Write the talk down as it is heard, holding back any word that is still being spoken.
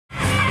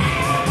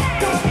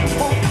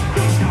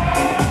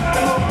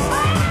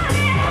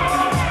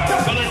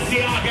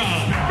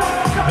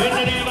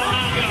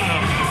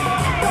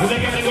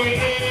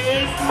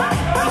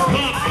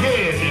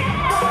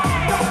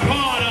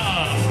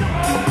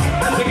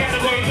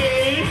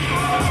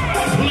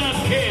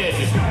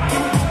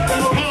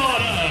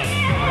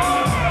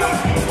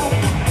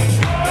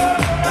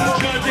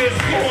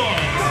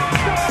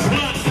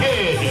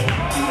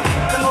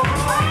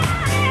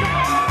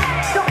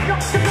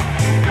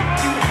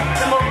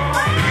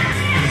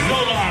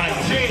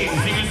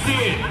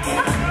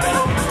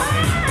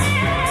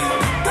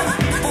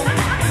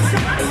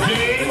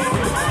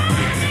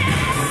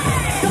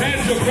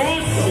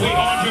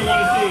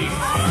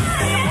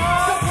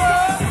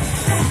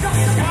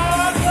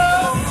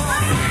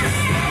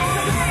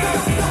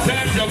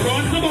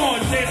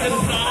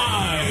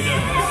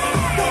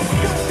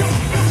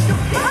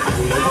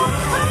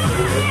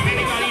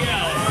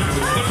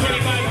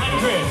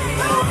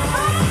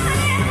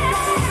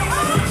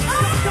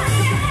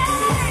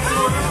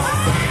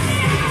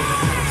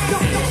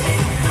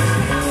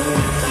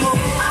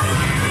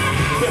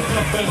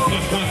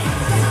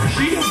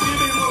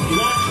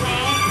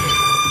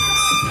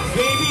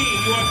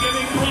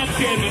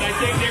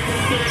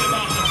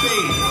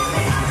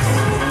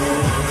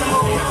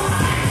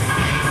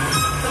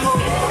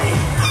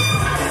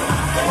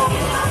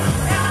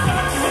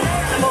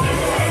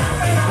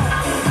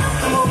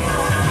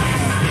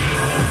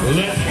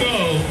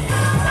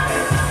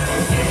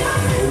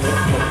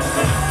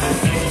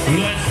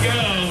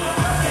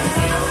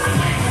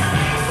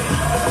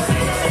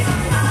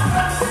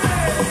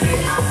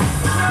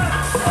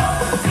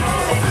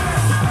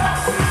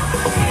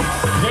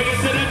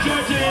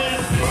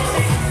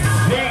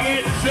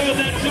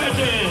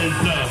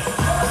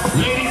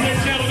Ladies and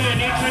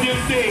gentlemen,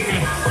 introducing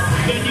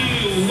the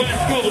new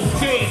West Coast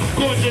Space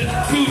Gorgeous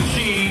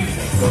Gucci.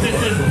 This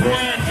is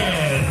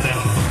Brandon.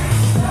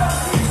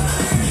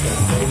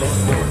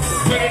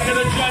 Bring it to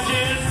the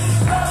judges.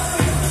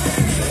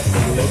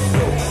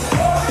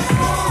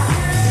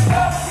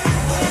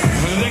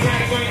 The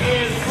category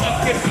is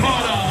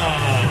Akikata.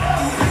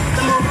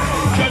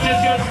 Judges,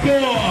 your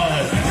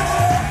scores.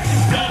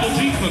 Double G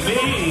for me.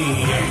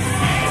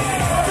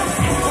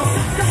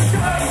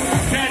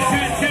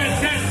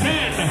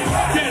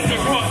 10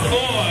 across the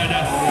board.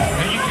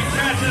 And you can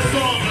catch this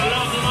song,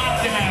 Love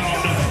Lockdown,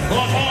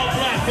 on all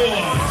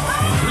platforms.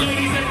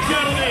 Ladies and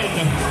gentlemen,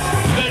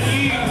 the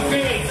new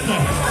face,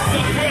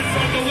 the prince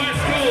from the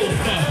West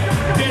Coast.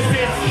 This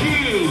is Q,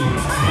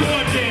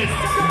 Gorgeous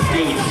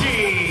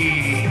Gucci.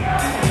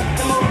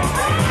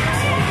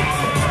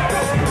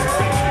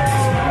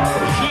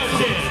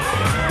 Judges,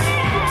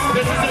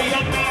 this is a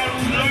young man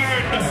who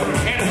learned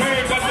and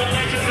heard what the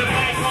legends and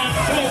icons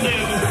told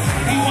him.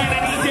 He went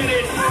and he did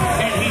it,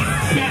 and he's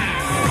back.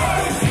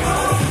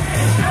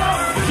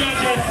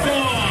 Judges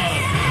score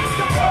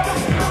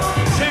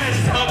 10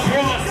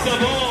 across the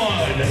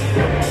board.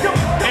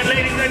 And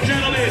ladies and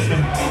gentlemen,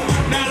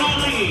 not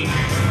only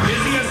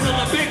is he a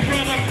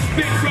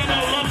Big Brother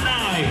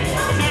alumni,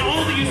 not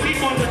only you see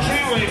him on the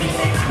challenge,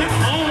 not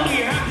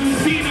only have you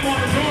seen him on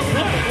his own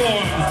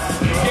platform,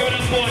 give it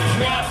up for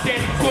Drop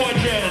Dead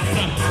Gorgeous,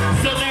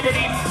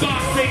 celebrity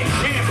boxing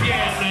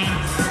champion.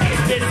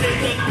 This is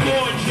the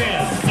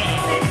gorgeous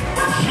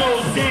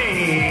Jose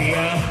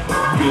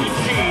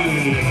Gucci.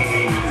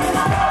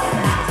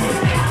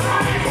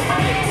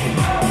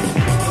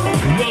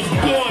 The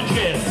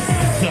gorgeous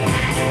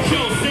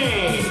Jose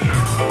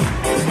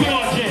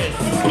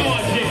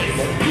Gorgeous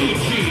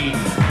Gucci.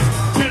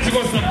 10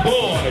 across the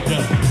board.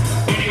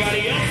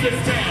 Anybody else is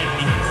 10?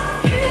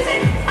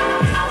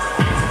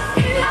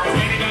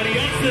 Anybody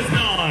else is 9?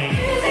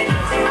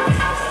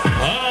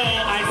 Oh,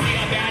 I see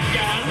a bad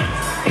guy.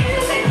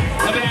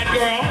 A bad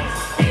girl.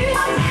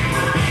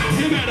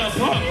 You better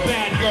pump,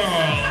 bad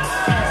girl.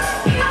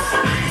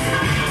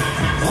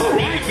 All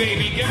right,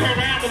 baby. Give her a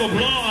round of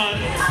applause.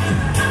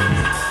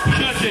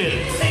 Judges.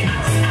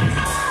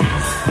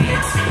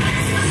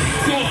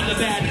 Score the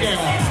bad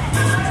girl.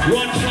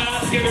 One shot.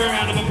 Give her a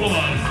round of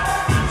applause.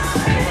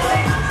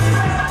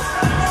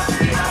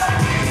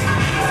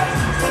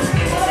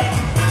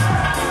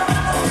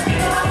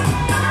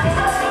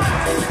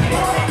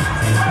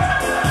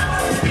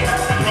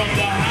 From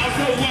the House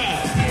of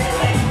West.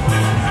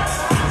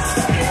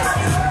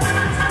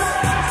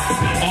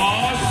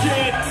 Oh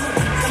shit,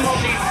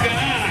 she's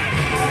got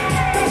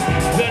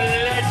the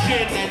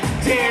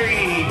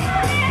legendary,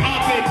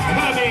 up and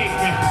coming.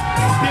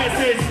 This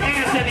is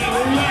Anthony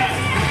West.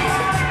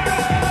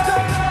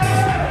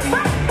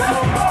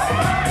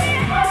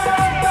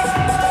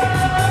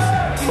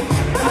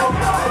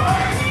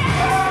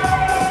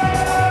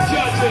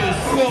 Judges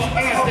for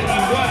Anthony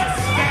West,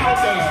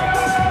 founder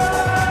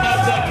of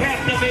the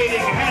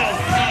captivating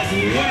House of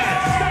West.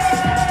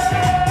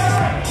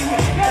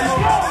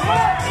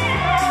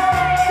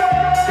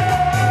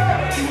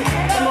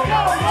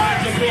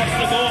 Across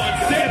the board,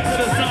 stand to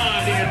the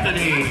side,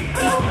 Anthony.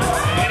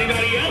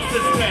 Anybody else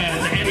is 10?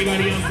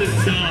 Anybody else is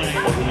 9?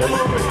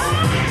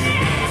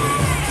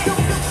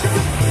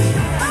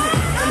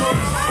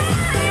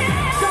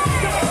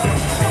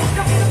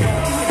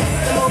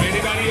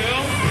 Anybody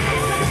else?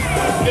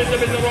 Mr.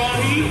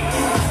 Mizrahi,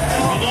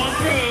 come on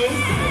through.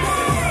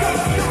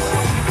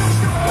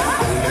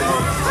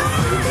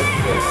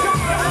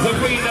 The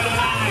Queen of the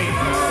Night.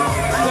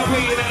 The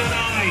Queen of the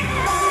Night.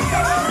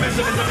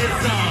 Mr. Mizrahi.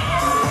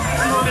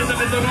 Mr.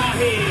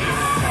 Mizrahi.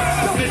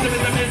 Mr.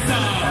 Mizrahi.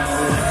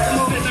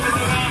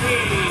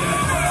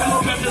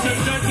 Judges and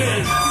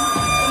judges.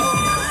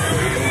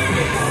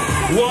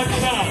 One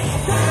shot.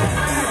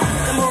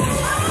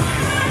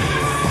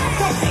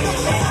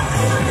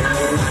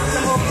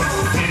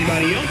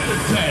 Anybody else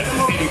is 10?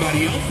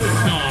 Anybody else is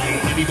 9?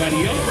 Anybody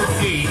else is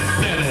 8,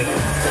 7,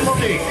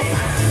 6,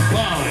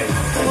 5,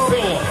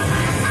 4,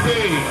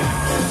 3,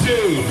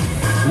 2,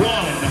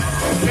 1.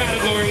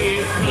 Category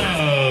is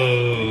closed.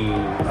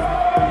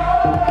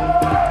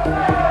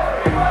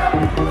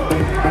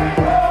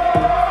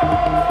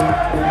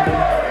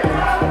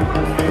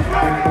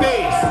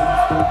 Bass.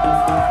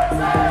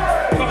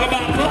 Talk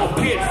about club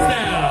kid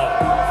style.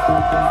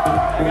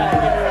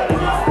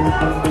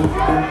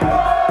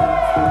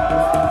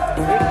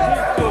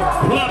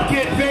 Club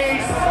kid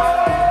bass.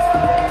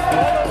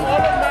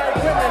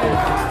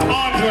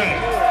 Andre.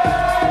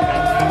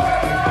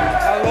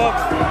 I love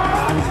it.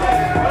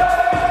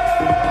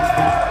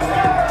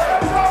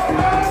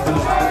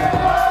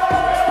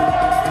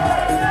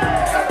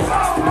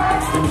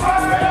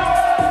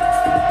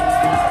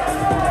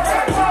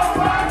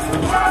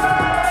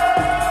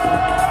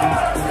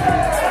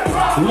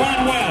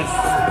 One West,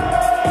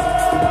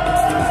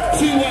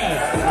 2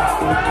 West,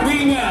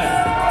 3 West,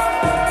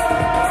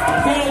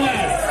 4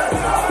 West,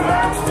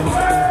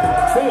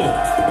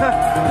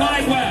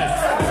 5 West,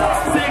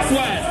 6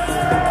 West,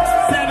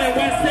 7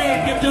 West State.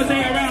 Give Jose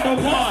a a round of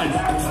applause.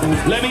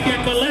 Let me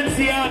get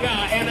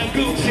Balenciaga and a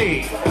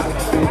Gucci.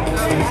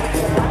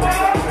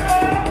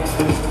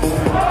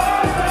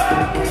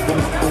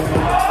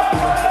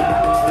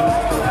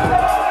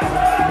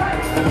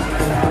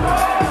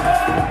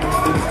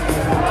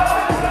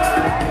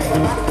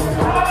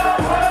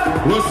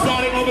 We're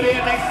starting over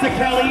there next to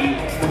Kelly.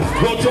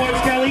 Well,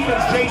 George Kelly,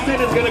 because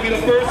Jason is going to be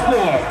the first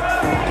floor.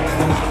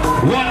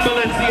 1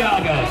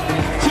 Balenciaga,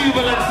 2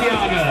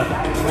 Balenciaga,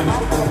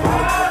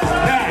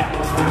 Cat,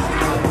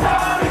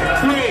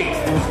 3.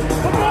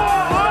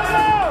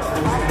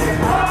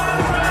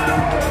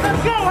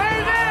 Let's go, hey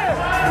there!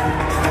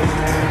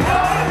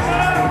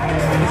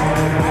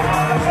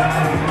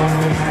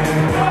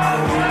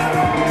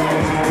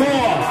 4,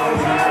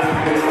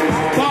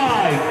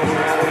 5,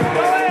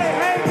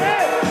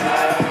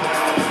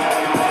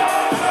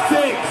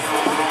 6.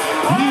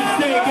 You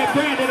say, give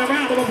Brandon a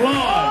round of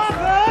applause.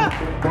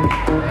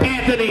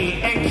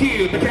 Anthony and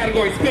Q, the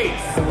category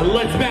space.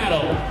 Let's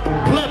battle.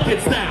 Club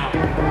Kid style.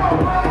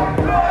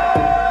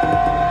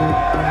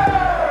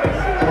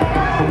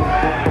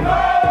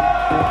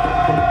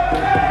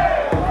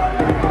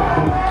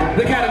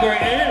 The category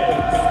is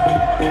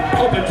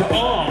open to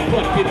all.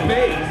 Club Kid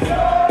base.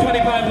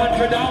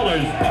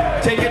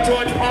 $2,500. Take it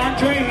towards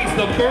Andre. He's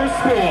the first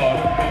score.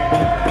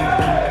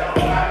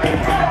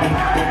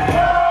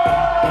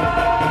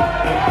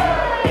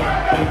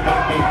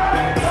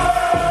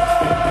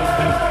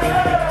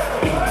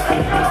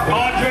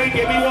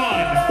 Give me 1. 1,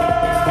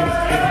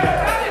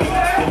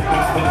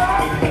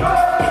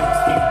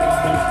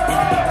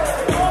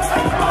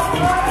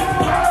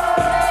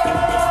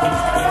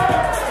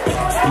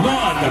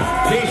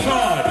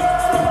 Deshaun.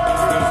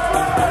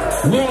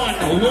 1,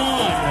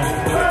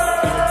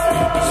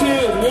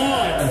 2,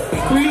 1,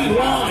 3,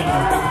 1.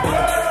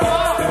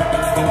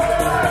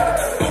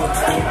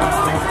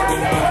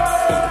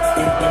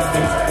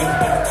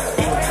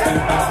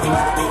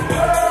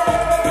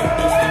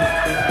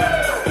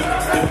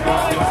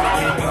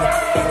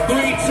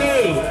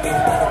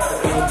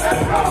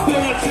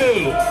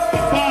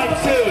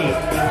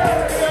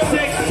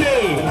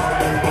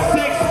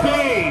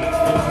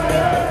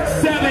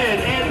 7.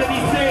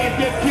 Anthony says,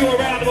 give Q a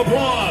round of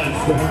applause.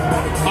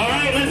 All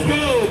right, let's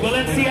go.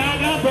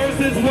 Balenciaga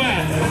versus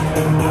West.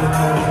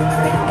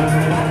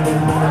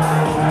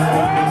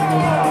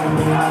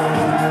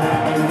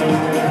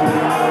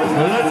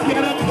 Let's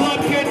get a Club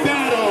Kid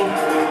battle.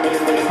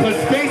 Put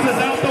spaces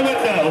out the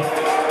window.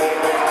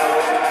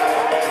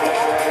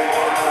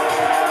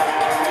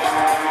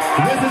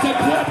 This is a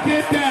Club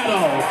Kid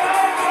battle.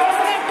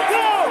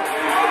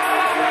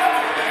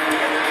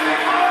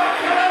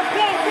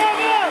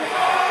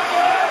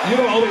 You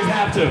don't always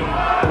have to.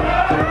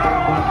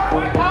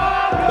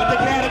 But the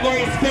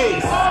category is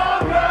face.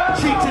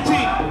 Cheek to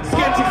cheek,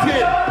 skin to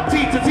skin,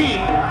 teeth to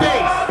teeth,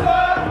 face.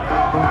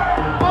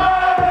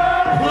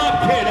 Club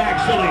Kid,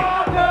 actually.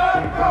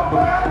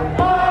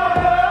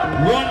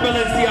 1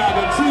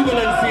 Balenciaga, 2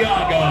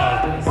 Balenciaga,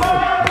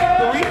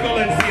 3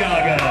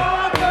 Balenciaga.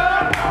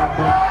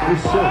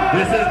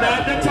 This is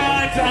not the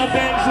time to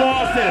avenge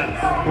losses.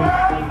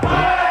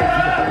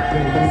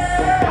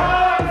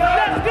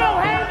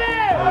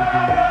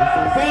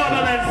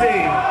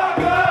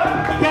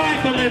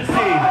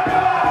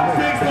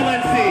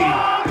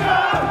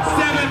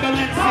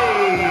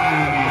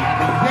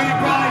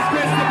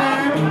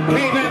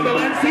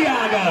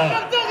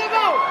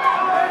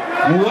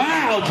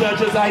 Wow,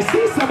 judges, I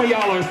see some of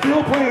y'all are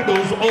still playing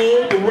those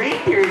old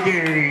reindeer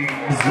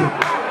games.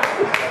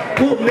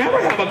 We'll never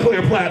have a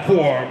clear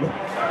platform.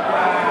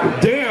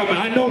 Damn,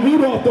 I know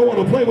Rudolph don't want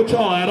to play with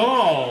y'all at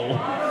all.